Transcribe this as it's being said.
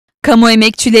Kamu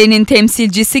emekçilerinin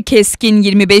temsilcisi Kesk'in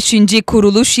 25.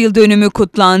 kuruluş yıl dönümü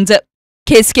kutlandı.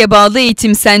 Kesk'e bağlı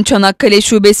Eğitimsen Çanakkale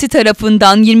Şubesi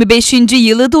tarafından 25.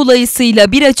 yılı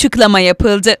dolayısıyla bir açıklama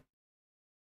yapıldı.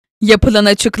 Yapılan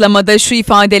açıklamada şu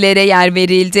ifadelere yer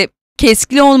verildi.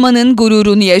 Keskli olmanın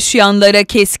gururunu yaşayanlara,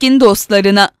 Kesk'in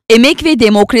dostlarına, emek ve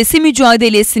demokrasi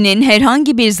mücadelesinin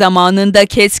herhangi bir zamanında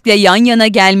Kesk'le yan yana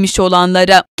gelmiş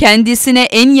olanlara, kendisine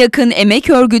en yakın emek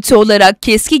örgütü olarak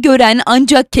Kesk'i gören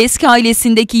ancak Kesk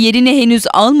ailesindeki yerini henüz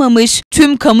almamış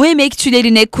tüm kamu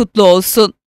emekçilerine kutlu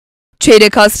olsun.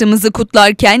 Çeyrek asrımızı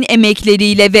kutlarken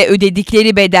emekleriyle ve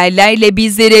ödedikleri bedellerle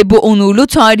bizlere bu onurlu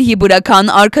tarihi bırakan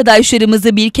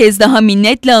arkadaşlarımızı bir kez daha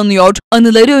minnetle anıyor,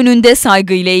 anıları önünde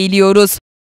saygıyla eğiliyoruz.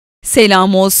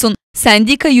 Selam olsun.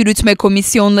 Sendika yürütme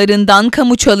komisyonlarından,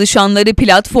 kamu çalışanları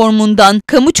platformundan,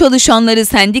 kamu çalışanları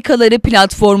sendikaları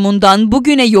platformundan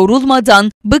bugüne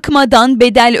yorulmadan, bıkmadan,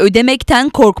 bedel ödemekten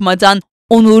korkmadan,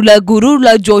 onurla,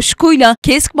 gururla, coşkuyla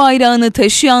Kesk bayrağını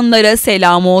taşıyanlara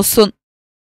selam olsun.